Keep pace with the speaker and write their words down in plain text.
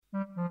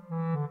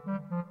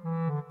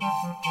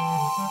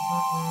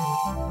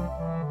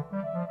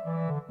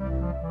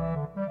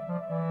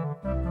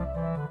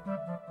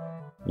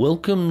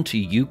Welcome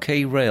to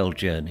UK Rail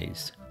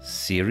Journeys,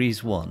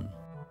 Series 1.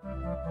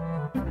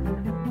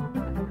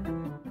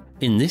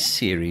 In this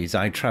series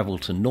I travel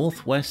to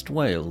North West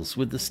Wales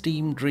with the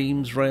Steam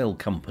Dreams Rail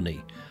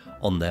Company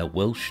on their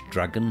Welsh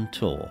Dragon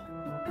Tour.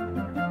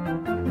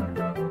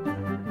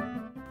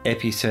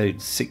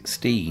 Episode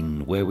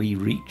 16, where we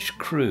reach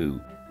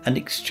Crewe and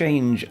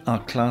exchange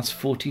our Class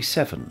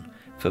 47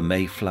 for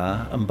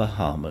Mayflower and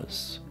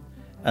Bahamas,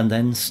 and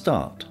then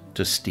start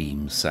to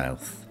steam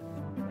south.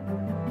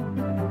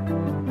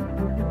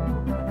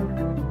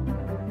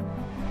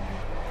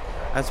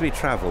 As we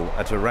travel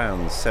at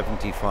around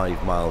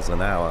 75 miles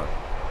an hour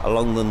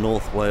along the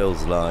North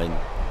Wales line,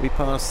 we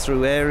pass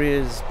through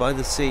areas by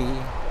the sea,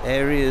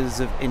 areas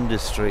of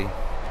industry,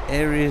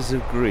 areas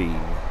of green.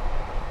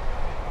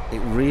 It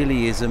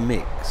really is a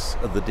mix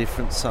of the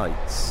different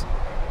sites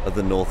of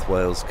the North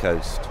Wales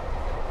coast.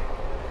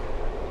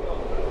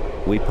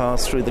 We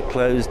pass through the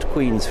closed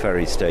Queen's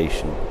Ferry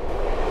station.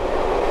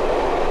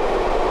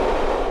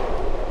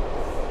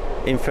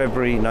 In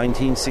February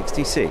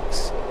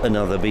 1966,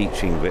 another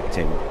beaching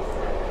victim.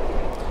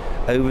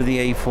 Over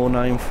the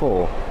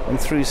A494 and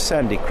through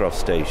Sandycroft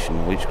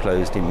station, which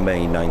closed in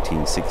May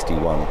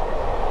 1961.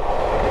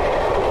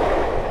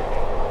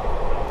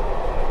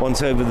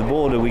 Once over the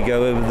border, we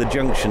go over the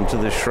junction to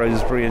the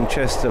Shrewsbury and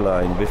Chester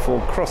line before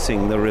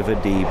crossing the River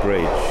Dee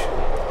Bridge,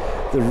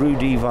 the Rue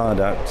Dee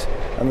Viaduct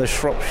and the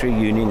Shropshire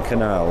Union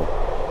Canal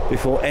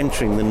before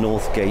entering the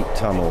North Gate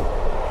Tunnel.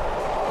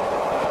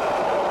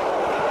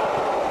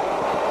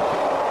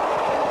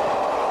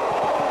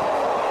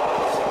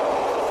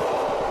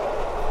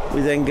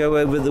 We then go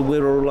over the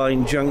Wirral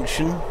Line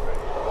junction,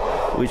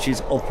 which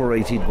is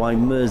operated by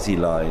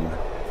Merseyline,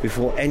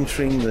 before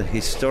entering the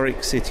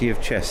historic city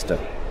of Chester.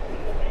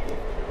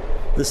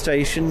 The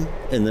station,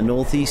 in the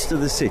northeast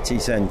of the city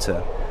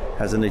centre,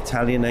 has an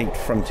Italianate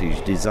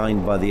frontage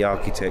designed by the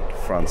architect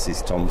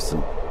Francis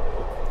Thompson.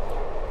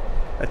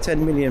 A £10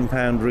 million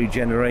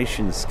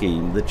regeneration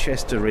scheme, the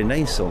Chester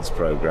Renaissance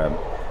programme,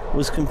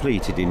 was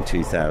completed in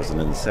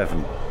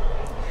 2007.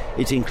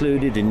 It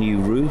included a new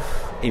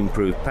roof,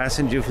 improved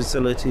passenger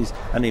facilities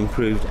and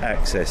improved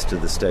access to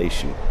the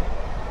station.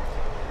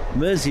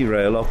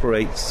 Merseyrail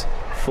operates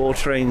 4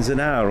 trains an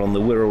hour on the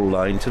Wirral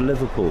line to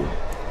Liverpool,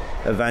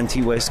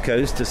 Avanti West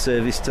Coast to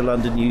service to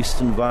London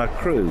Euston via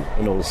Crewe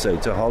and also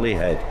to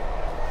Holyhead.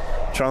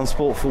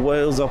 Transport for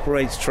Wales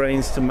operates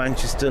trains to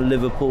Manchester,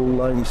 Liverpool,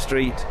 Lime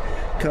Street,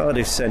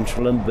 Cardiff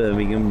Central and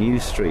Birmingham New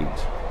Street.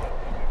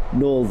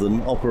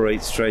 Northern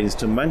operates trains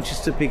to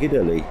Manchester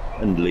Piccadilly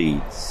and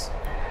Leeds.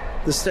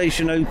 The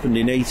station opened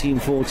in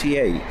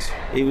 1848.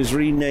 It was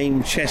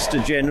renamed Chester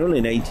General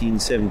in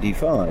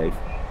 1875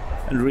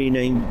 and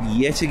renamed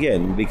yet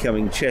again,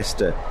 becoming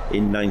Chester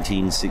in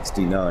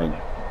 1969.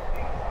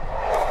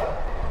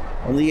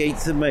 On the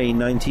 8th of May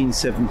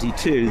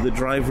 1972, the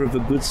driver of a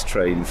goods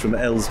train from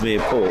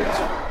Ellesmere Port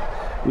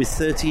with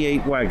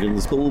 38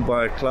 wagons pulled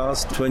by a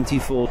Class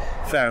 24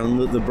 found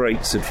that the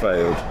brakes had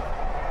failed.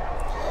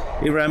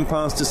 He ran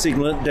past a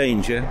signal at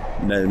danger,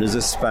 known as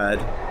a SPAD,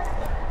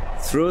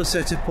 through a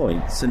set of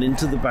points and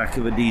into the back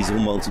of a diesel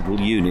multiple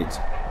unit,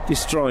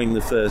 destroying the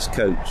first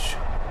coach.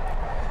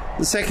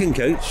 The second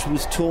coach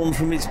was torn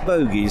from its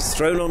bogies,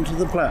 thrown onto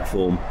the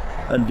platform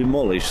and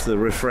demolished the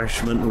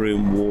refreshment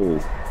room wall.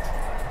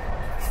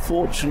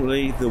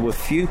 Fortunately, there were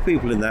few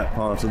people in that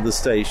part of the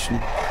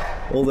station,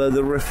 although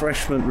the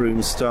refreshment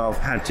room staff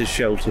had to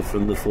shelter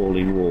from the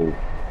falling wall.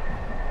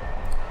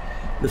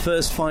 The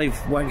first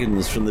 5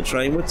 wagons from the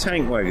train were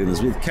tank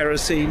wagons with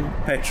kerosene,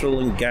 petrol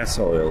and gas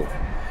oil,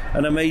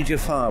 and a major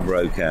fire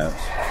broke out.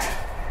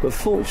 But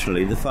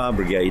fortunately, the fire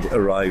brigade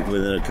arrived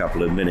within a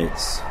couple of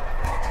minutes.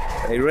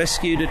 They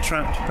rescued a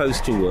trapped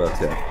postal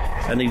worker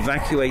and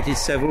evacuated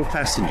several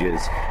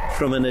passengers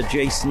from an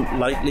adjacent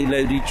lightly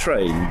loaded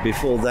train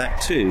before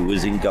that too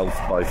was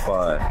engulfed by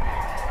fire.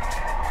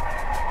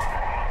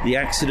 The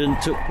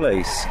accident took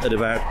place at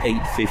about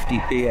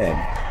 8:50 p.m.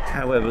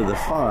 However, the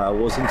fire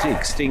wasn't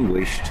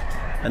extinguished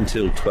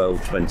until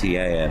 12:20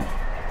 a.m.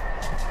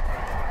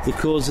 The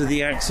cause of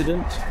the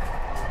accident?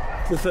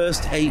 The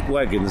first 8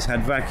 wagons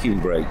had vacuum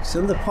brakes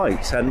and the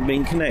pipes hadn't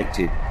been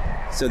connected,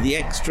 so the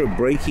extra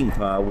braking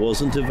power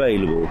wasn't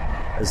available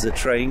as the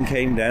train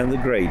came down the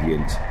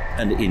gradient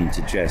and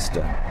into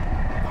Chester.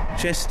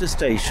 Chester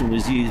Station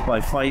was used by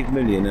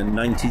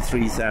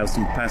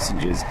 5,093,000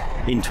 passengers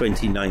in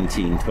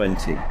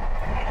 2019-20.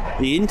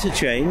 The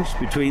interchange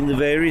between the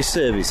various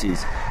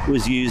services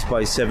was used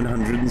by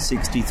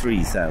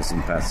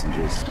 763,000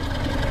 passengers.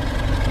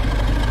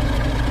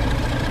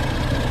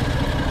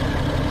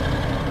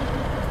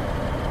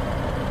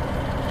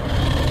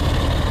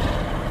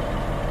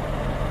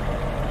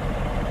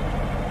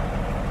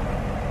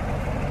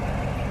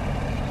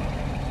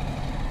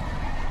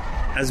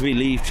 As we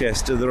leave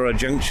Chester, there are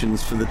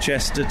junctions for the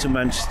Chester to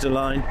Manchester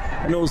line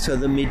and also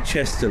the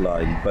Mid-Chester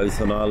line, both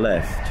on our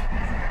left.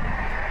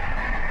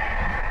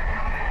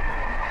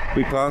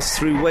 We passed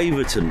through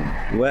Waverton,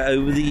 where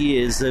over the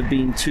years there have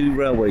been 2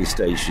 railway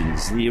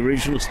stations. The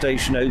original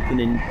station opened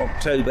in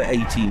October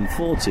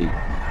 1840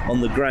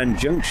 on the Grand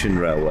Junction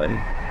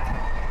Railway.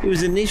 It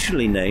was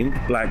initially named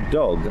Black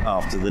Dog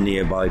after the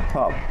nearby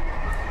pub.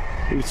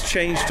 It was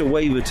changed to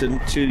Waverton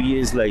 2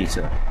 years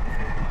later.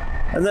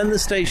 And then the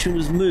station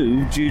was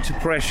moved due to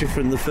pressure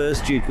from the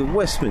first Duke of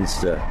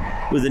Westminster,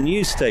 with a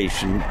new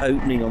station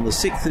opening on the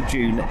 6th of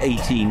June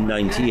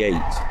 1898.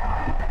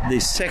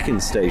 This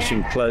second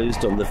station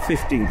closed on the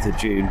 15th of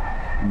June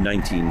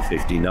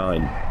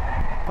 1959.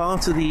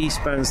 Part of the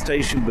eastbound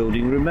station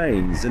building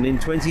remains, and in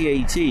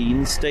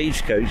 2018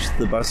 Stagecoach,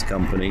 the bus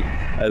company,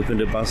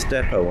 opened a bus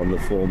depot on the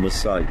former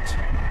site.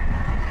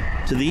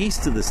 To the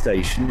east of the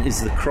station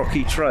is the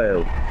Crocky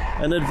Trail,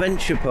 an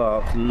adventure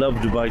park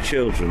loved by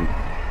children.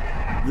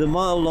 The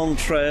mile-long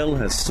trail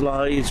has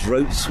slides,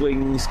 rope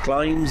swings,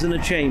 climbs and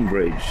a chain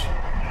bridge.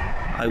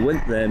 I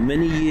went there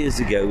many years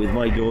ago with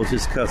my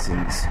daughter's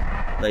cousins.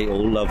 They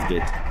all loved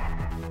it.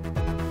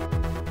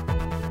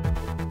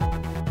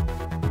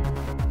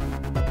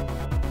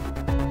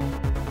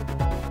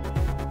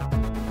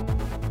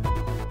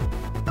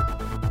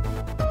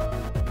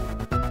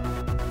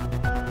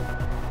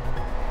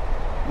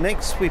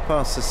 Next we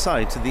pass the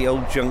site of the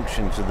old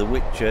junction to the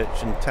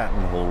Whitchurch and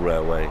Tattenhall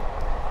Railway,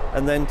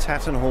 and then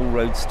Tattenhall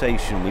Road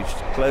Station, which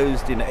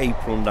closed in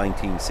April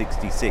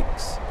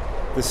 1966.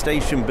 The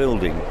station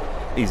building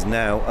is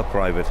now a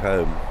private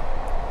home.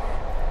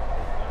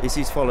 This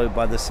is followed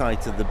by the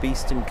site of the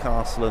Beeston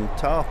Castle and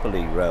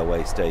Tarporley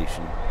Railway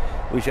Station,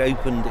 which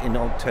opened in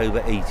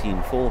October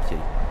 1840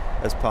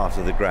 as part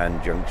of the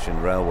Grand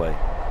Junction Railway.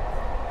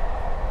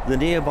 The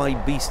nearby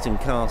Beeston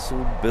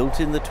Castle, built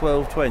in the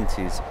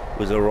 1220s,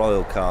 was a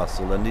royal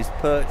castle and is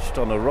perched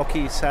on a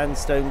rocky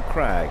sandstone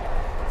crag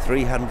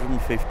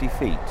 350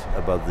 feet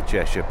above the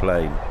Cheshire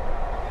Plain.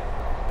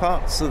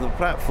 Parts of the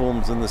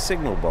platforms and the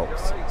signal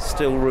box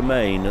still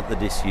remain at the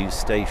disused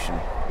station.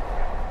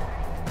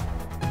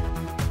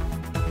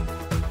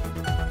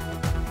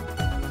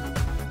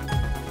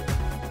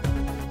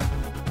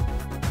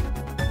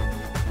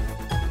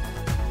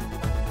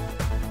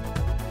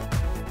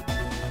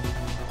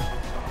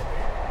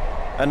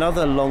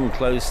 Another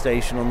long-closed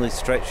station on this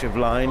stretch of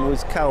line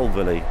was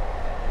Calverley,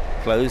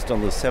 closed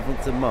on the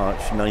 7th of March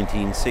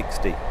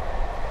 1960.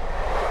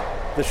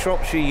 The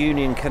Shropshire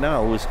Union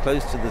Canal was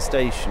close to the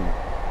station,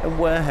 and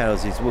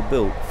warehouses were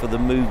built for the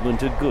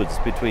movement of goods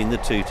between the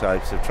 2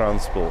 types of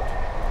transport.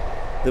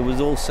 There was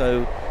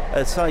also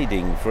a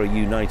siding for a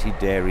United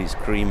Dairies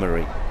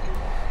creamery.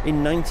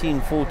 In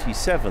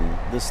 1947,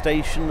 the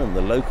station and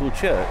the local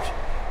church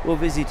were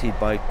visited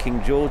by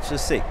King George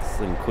VI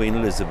and Queen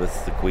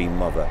Elizabeth, the Queen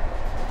Mother.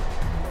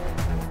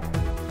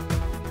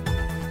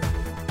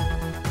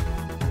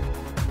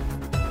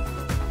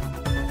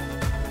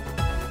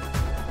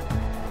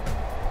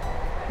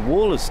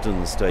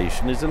 Wollaston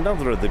Station is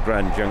another of the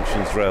Grand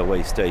Junction's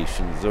railway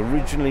stations,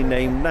 originally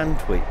named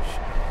Nantwich,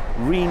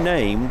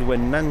 renamed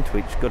when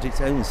Nantwich got its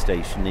own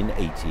station in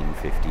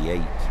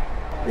 1858.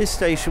 This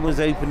station was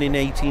opened in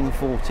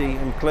 1840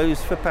 and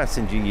closed for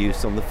passenger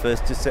use on the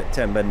 1st of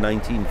September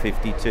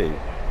 1952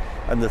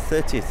 and the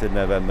 30th of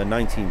November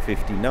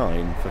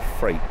 1959 for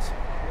freight.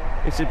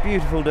 It's a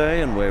beautiful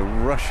day and we're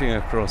rushing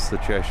across the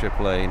Cheshire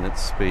Plain at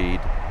speed.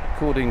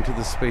 According to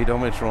the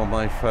speedometer on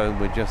my phone,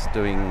 we're just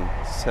doing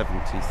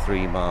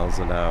 73 miles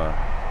an hour.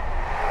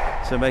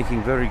 So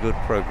making very good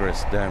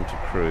progress down to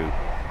Crewe.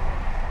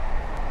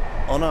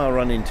 On our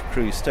run into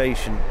Crewe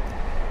station,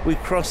 we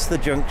cross the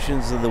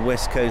junctions of the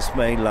West Coast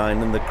Main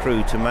Line and the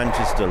Crewe to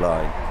Manchester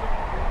line.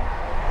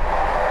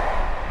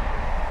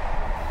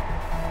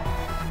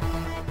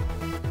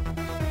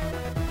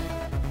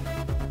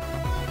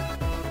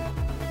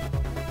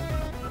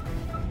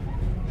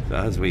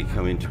 As we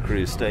come into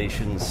Crewe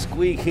station,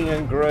 squeaking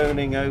and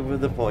groaning over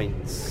the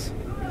points,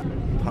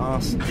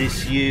 past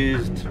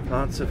disused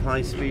parts of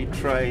high-speed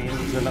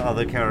trains and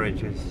other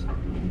carriages,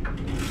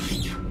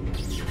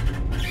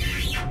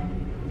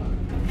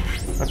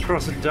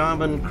 across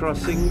diamond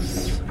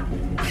crossings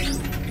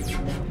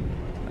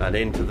and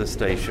into the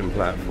station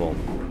platform.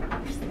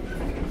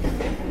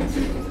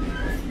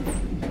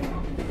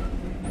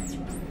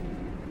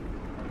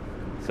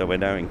 So we're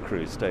now in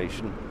Crewe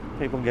station.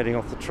 People getting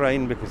off the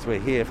train because we're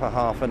here for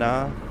half an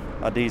hour.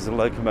 Our diesel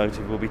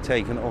locomotive will be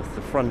taken off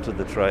the front of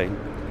the train,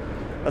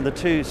 and the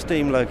 2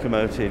 steam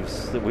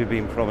locomotives that we've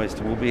been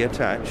promised will be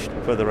attached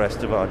for the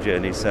rest of our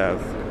journey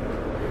south.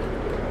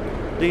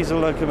 Diesel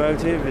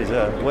locomotive is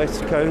a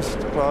West Coast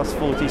Class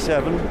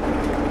 47,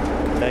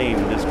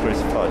 named as Chris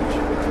Fudge.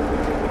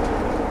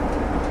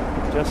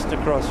 Just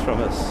across from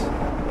us,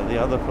 at the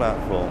other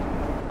platform,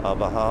 are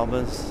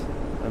Bahamas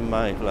and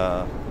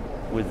Mayflower,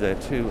 with their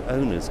 2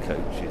 owners'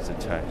 coaches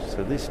attached.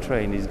 So this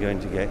train is going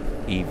to get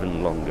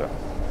even longer.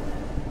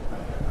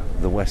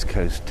 The West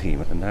Coast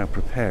team are now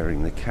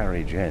preparing the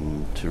carriage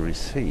end to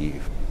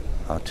receive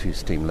our 2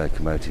 steam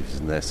locomotives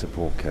and their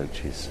support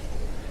coaches,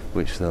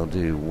 which they'll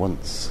do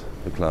once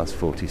the Class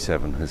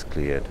 47 has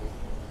cleared.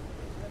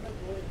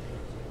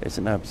 It's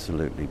an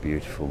absolutely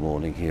beautiful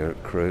morning here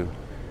at Crewe.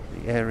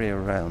 The area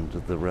around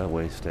the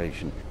railway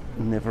station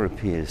never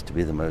appears to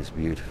be the most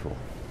beautiful.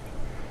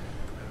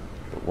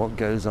 But what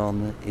goes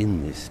on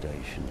in this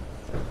station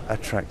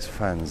attracts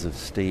fans of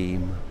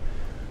steam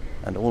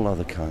and all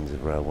other kinds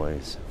of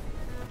railways.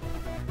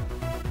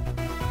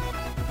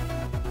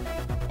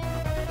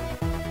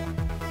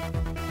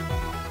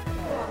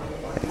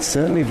 It's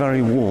certainly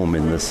very warm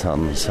in the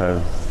sun,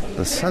 so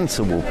the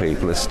sensible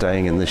people are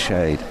staying in the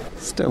shade.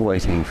 Still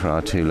waiting for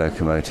our 2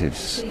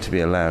 locomotives to be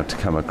allowed to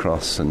come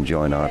across and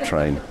join our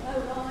train.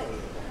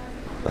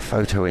 The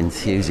photo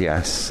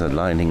enthusiasts are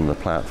lining the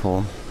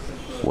platform,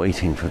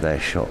 waiting for their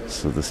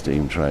shots of the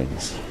steam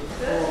trains.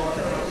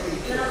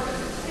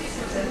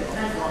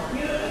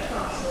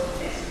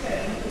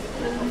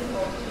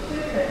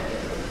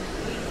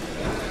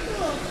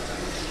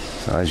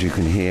 So as you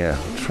can hear,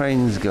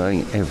 trains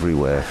going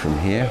everywhere from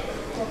here,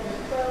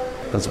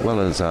 as well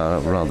as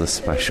our rather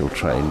special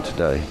train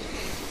today.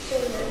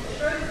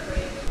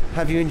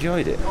 Have you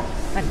enjoyed it?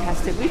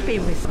 Fantastic. We've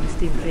been with some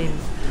steam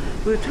trains.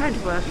 We were trying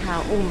to work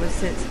out almost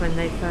since when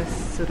they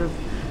first sort of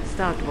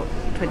started,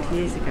 20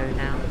 years ago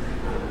now.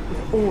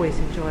 We've always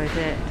enjoyed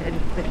it. And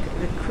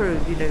the crew,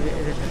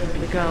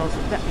 the girls,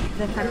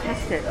 they're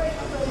fantastic.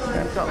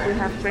 We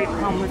have great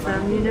fun with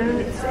them,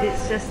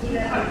 It's just,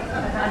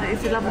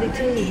 it's a lovely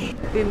team.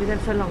 Been with them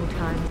for a long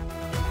time.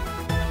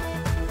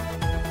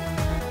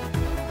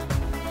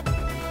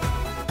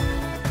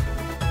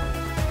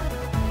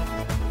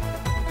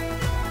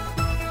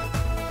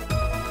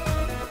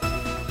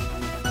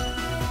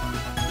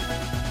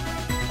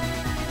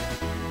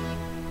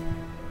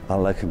 Our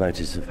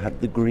locomotives have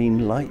had the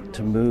green light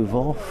to move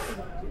off,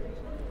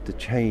 to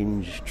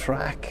change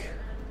track,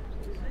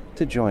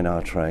 to join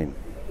our train.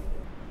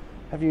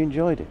 Have you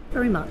enjoyed it?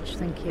 Very much,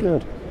 thank you.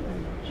 Good. Very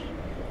much.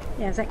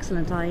 Yeah, it's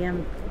excellent.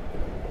 I'm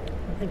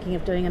thinking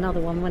of doing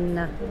another one when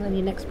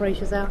your next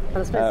brochure's out.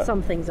 But I suppose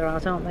some things are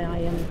out, aren't they?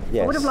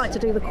 Yes. I would have liked to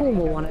do the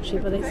Cornwall one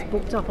actually, but it's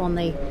booked up on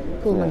the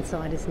Pullman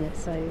side, isn't it?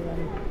 So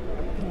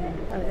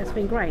it's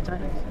been great.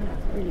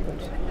 Really good.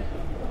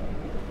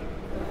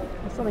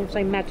 There's something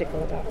so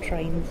magical about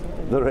trains.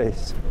 There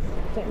is.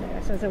 I don't know.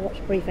 As I watch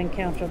Brief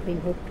Encounter, I've been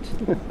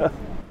hooked.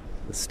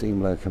 The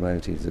steam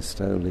locomotives are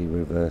slowly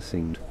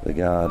reversing. The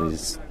guard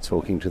is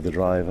talking to the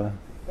driver,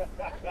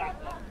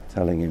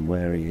 telling him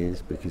where he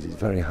is, because it's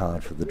very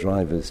hard for the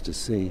drivers to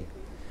see.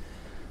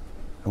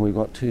 And we've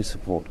got 2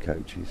 support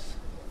coaches,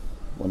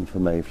 one for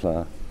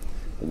Mayflower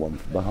and one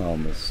for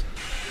Bahamas.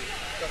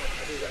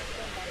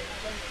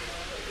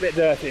 Bit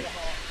dirty.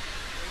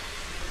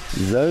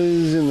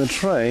 Those in the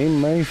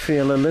train may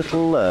feel a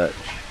little lurch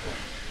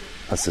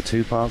as the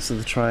 2 parts of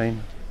the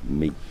train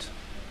meet.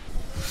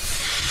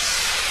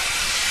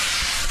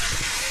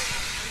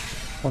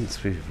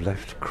 Once we've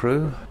left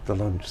Crewe, the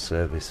lunch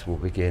service will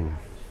begin.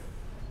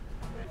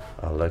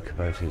 Our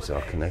locomotives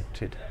are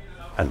connected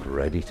and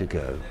ready to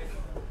go.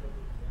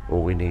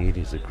 All we need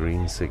is a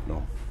green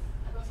signal.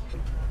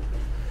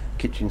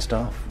 Kitchen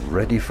staff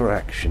ready for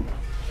action.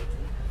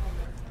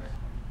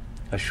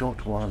 A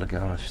short while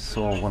ago I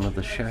saw one of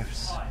the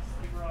chefs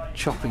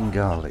chopping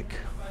garlic,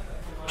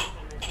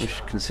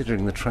 which,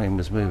 considering the train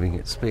was moving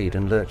at speed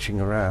and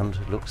lurching around,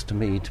 looks to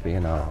me to be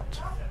an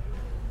art.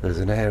 There's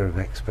an air of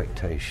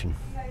expectation,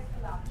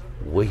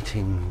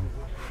 waiting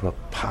for a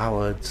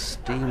powered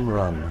steam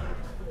run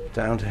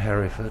down to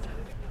Hereford,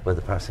 where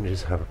the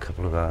passengers have a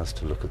couple of hours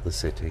to look at the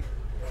city,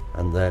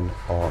 and then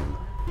on,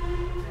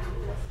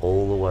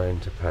 all the way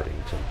into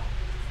Paddington.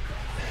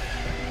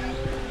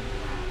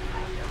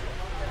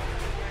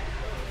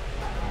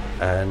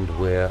 And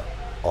we're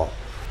off,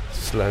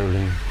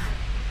 slowly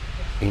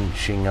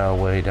inching our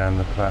way down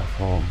the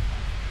platform,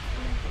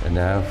 and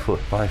now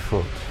foot by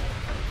foot,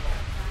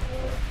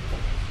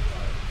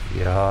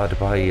 yard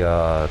by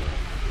yard,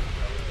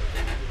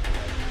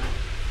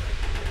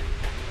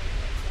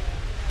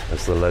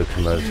 as the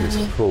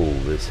locomotives pull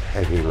this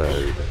heavy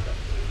load.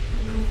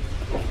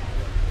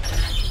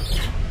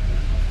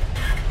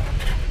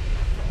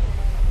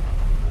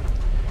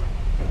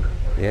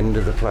 The end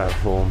of the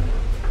platform,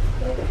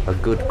 a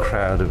good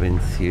crowd of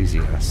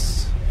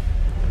enthusiasts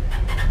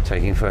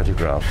taking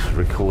photographs,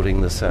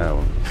 recording the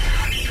sounds,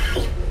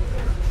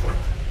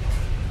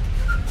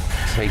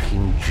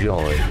 taking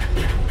joy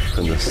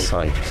from the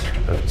sight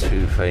of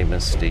 2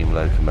 famous steam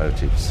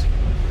locomotives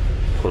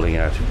pulling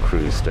out of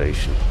Crewe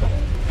station.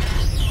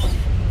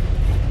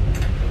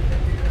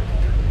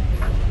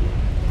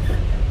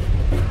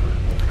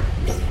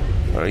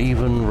 Or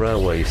even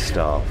railway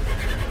staff,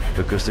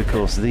 because of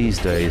course these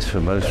days for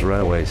most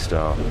railway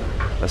staff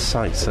a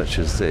sight such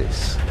as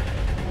this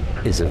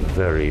is a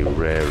very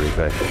rare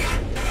event.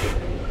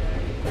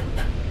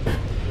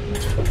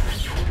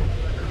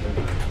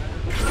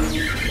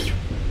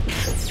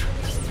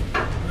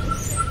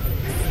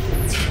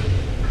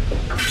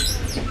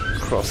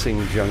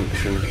 Crossing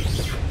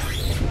junctions,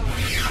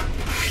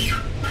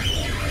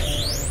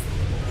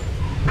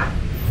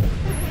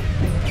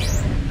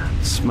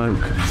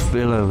 smoke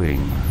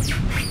billowing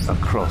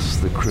across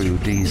the Crewe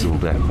diesel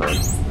depot.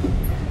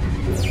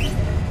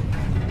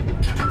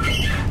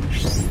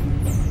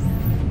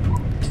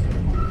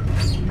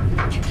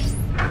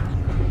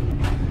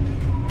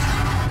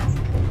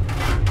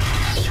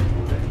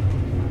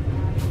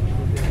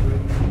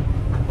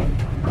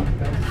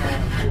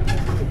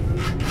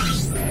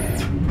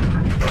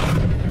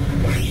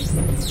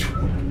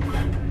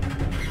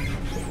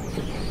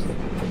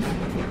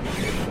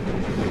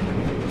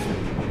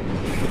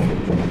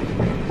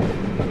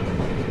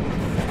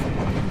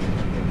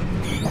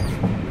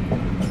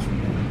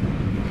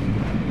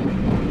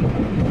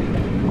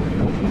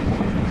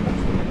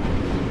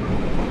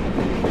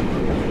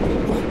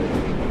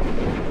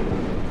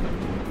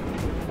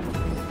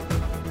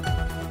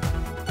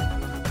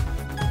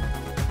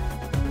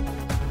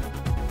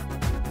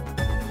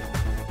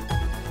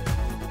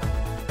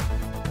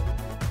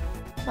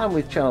 I'm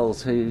with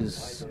Charles,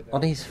 who's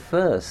on his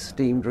first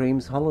Steam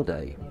Dreams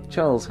holiday.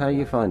 Charles, how are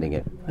you finding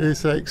it?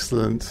 It's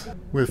excellent.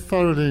 We're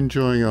thoroughly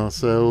enjoying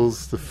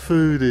ourselves. The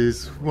food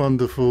is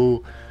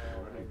wonderful.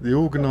 The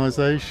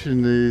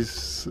organisation is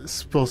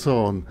spot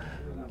on.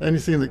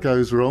 Anything that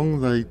goes wrong,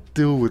 they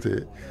deal with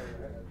it.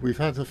 We've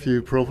had a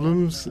few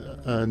problems,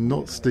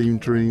 not Steam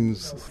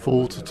Dreams'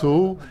 fault at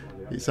all.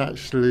 It's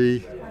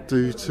actually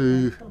due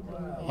to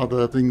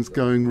other things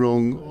going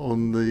wrong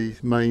on the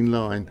main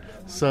line.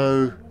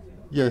 So,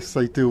 yes,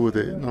 they deal with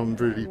it, and I'm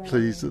really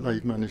pleased that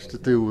they've managed to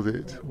deal with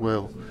it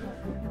well.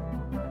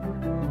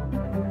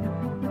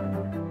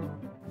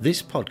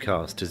 This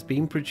podcast has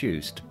been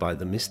produced by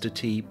the Mr.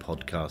 T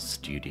Podcast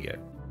Studio.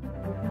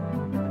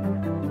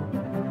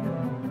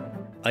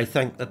 I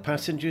thank the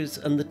passengers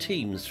and the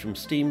teams from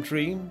Steam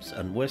Dreams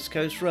and West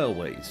Coast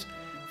Railways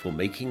for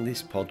making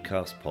this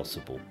podcast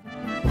possible.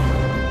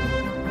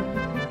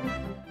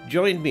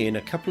 Join me in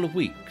a couple of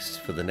weeks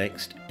for the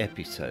next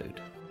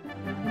episode.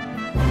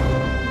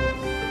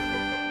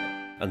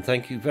 And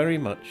thank you very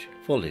much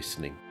for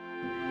listening.